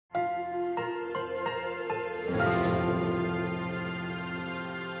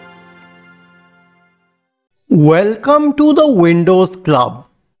Welcome to the Windows Club.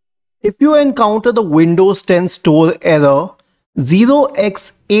 If you encounter the Windows 10 store error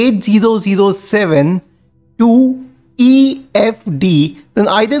 0x80072EFD, then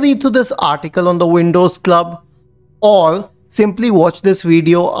either read through this article on the Windows Club or simply watch this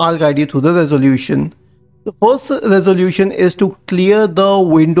video. I'll guide you through the resolution. The first resolution is to clear the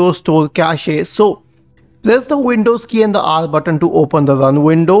Windows Store cache. So press the Windows key and the R button to open the run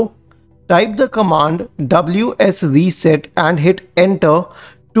window. Type the command ws reset and hit enter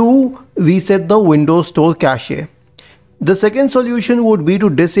to reset the Windows Store cache. The second solution would be to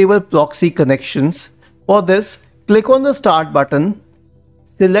disable proxy connections. For this, click on the start button,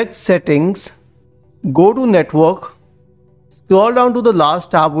 select settings, go to network, scroll down to the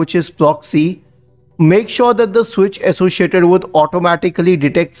last tab which is proxy. Make sure that the switch associated with automatically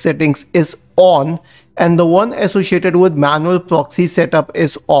detect settings is on and the one associated with manual proxy setup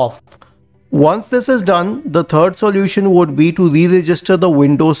is off. Once this is done, the third solution would be to re-register the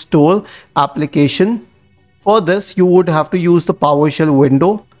Windows Store application. For this, you would have to use the PowerShell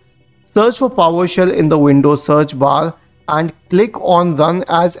window. Search for PowerShell in the Windows search bar and click on Run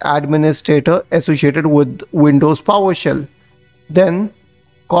as Administrator associated with Windows PowerShell. Then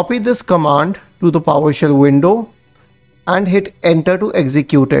copy this command to the PowerShell window and hit enter to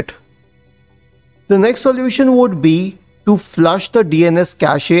execute it. The next solution would be to flush the DNS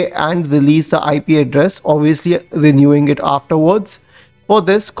cache and release the IP address, obviously renewing it afterwards. For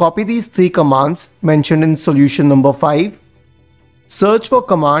this, copy these three commands mentioned in solution number 5. Search for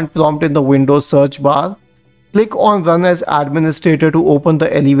command prompt in the Windows search bar. Click on Run as Administrator to open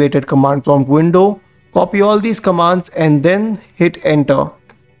the elevated command prompt window. Copy all these commands and then hit enter.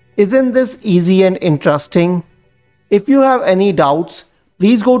 Isn't this easy and interesting? If you have any doubts,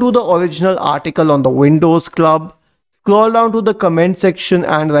 please go to the original article on the Windows Club. Scroll down to the comment section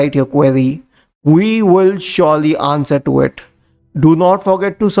and write your query. We will surely answer to it. Do not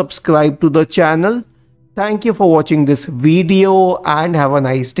forget to subscribe to the channel. Thank you for watching this video and have a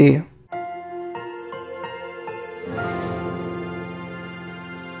nice day.